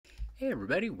Hey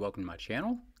everybody, welcome to my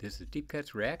channel. This is Deep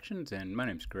Cuts Reactions and my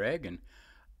name's Greg, and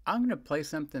I'm going to play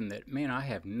something that, man, I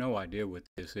have no idea what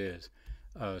this is.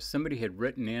 Somebody had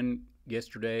written in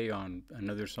yesterday on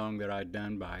another song that I'd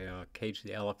done by Cage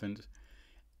the Elephants.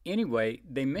 Anyway,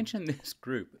 they mentioned this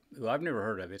group who I've never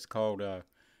heard of. It's called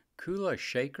Kula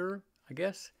Shaker, I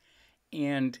guess.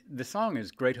 And the song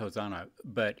is Great Hosanna,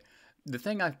 but the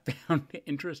thing I found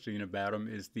interesting about them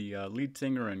is the lead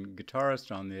singer and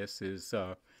guitarist on this is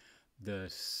the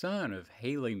son of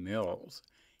Haley Mills.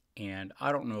 And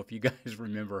I don't know if you guys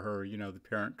remember her, the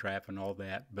Parent Trap and all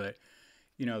that, but,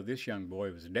 this young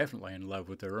boy was definitely in love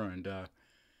with her and, I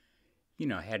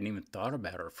hadn't even thought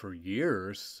about her for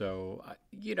years. So,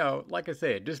 like I said,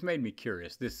 it just made me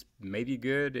curious. This may be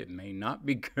good. It may not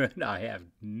be good. I have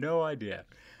no idea.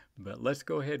 But let's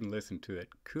go ahead and listen to it.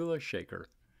 Kula Shaker,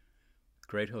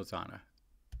 Great Hosanna.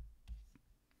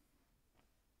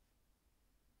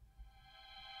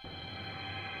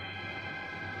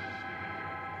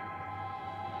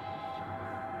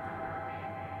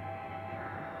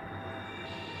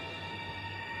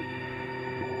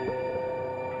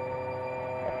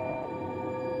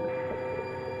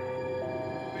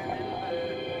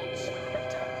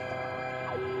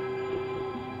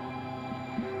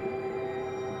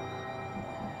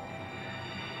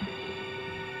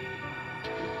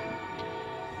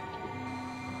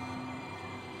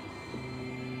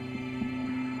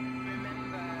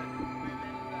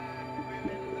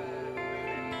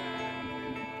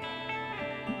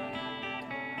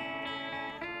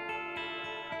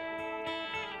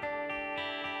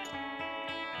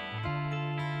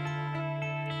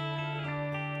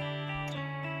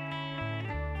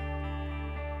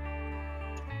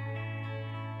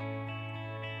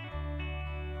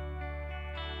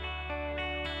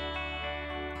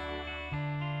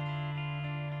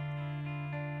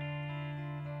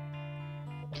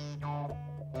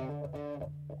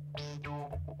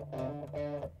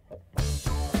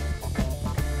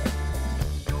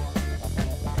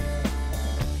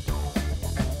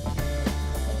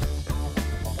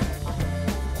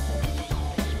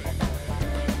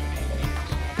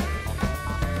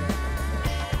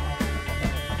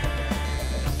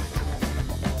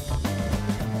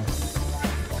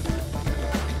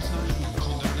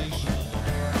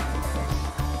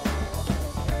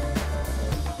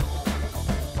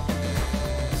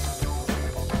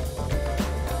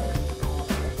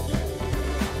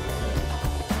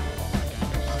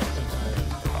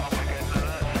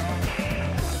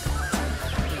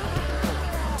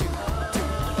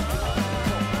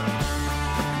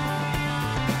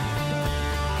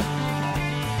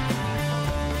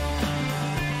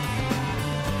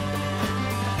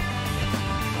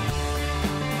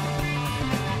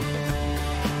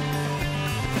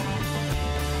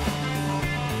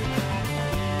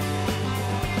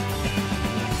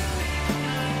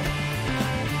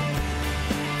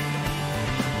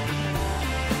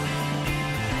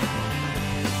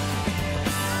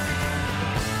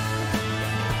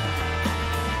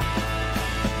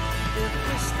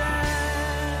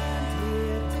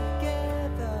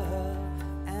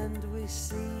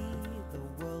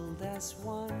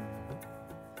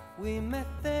 We may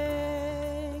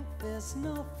think there's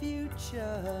no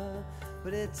future,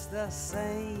 but it's the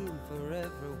same for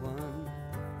everyone.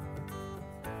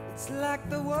 It's like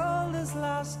the world has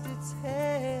lost its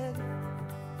head,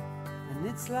 and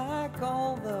it's like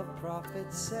all the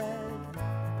prophets said.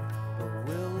 But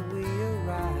will we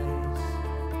arise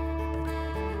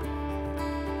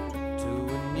to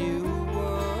a new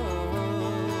world?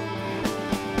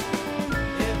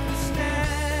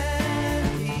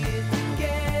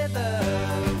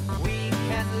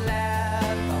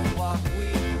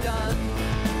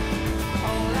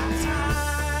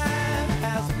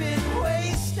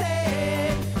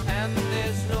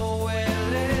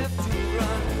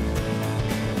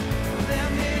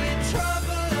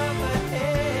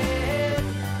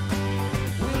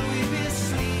 Will we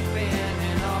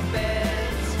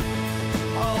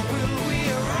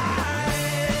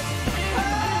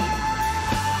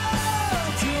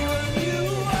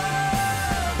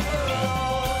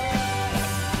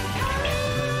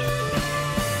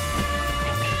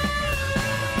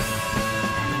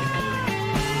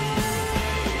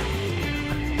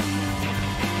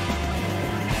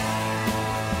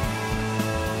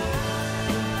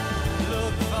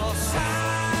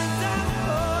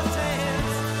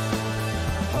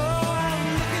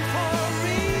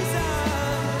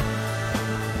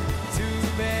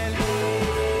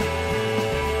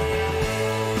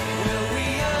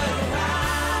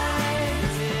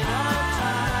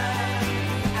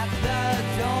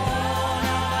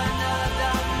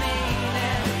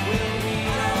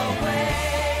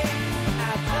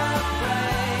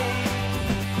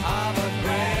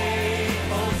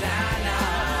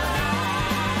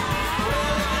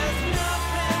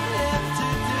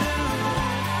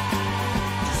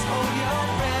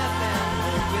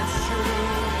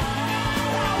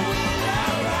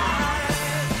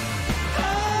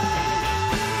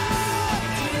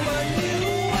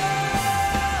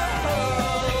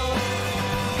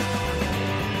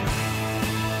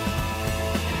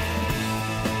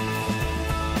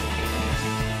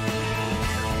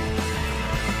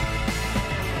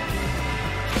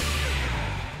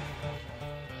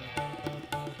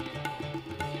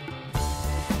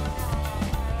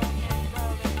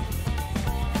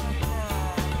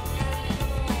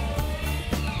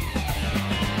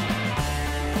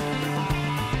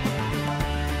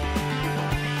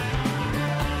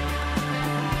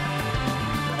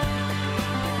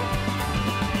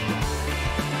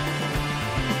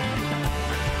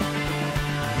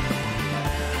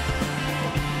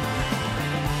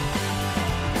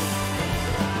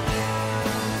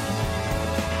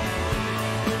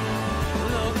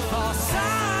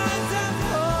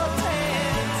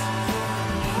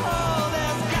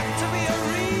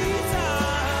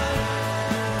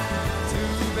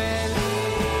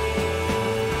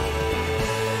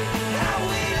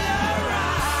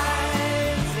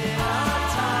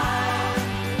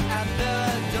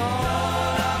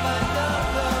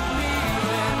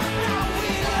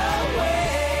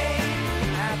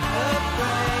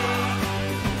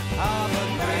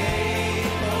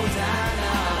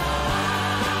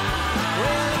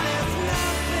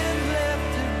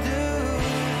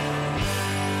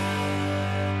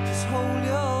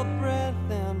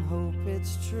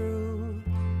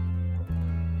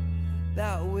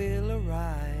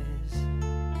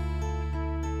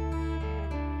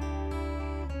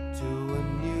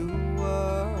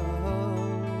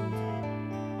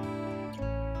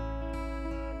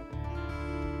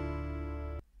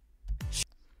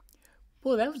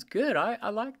Well, that was good. I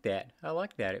like that. I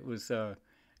like that. It was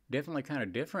definitely kind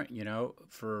of different,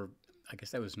 for I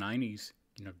guess that was 90s,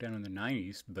 down in the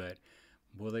 90s, but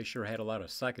well, they sure had a lot of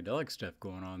psychedelic stuff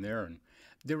going on there, and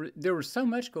there was so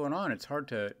much going on. It's hard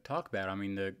to talk about. I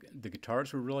mean, the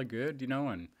guitars were really good,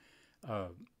 and uh,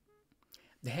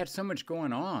 they had so much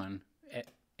going on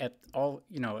at all,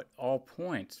 at all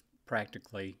points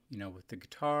practically, with the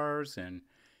guitars and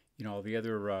all the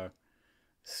other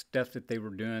stuff that they were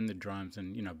doing, the drums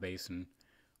and bass and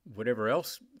whatever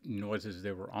else noises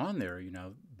there were on there,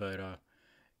 But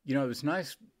it was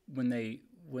nice when they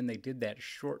did that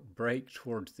short break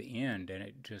towards the end, and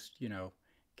it just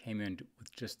came in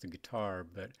with just the guitar.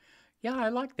 But yeah, I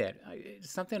like that. It's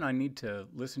something I need to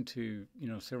listen to,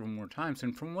 several more times.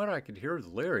 And from what I could hear, the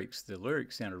lyrics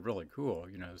sounded really cool,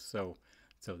 so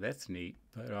that's neat.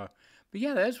 But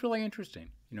yeah, that's really interesting.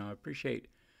 I appreciate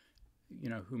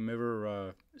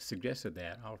whomever suggested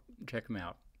that. I'll check them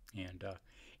out. And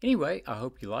anyway, I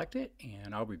hope you liked it,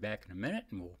 and I'll be back in a minute,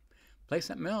 and we'll play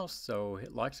something else. So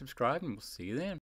hit like, subscribe, and we'll see you then.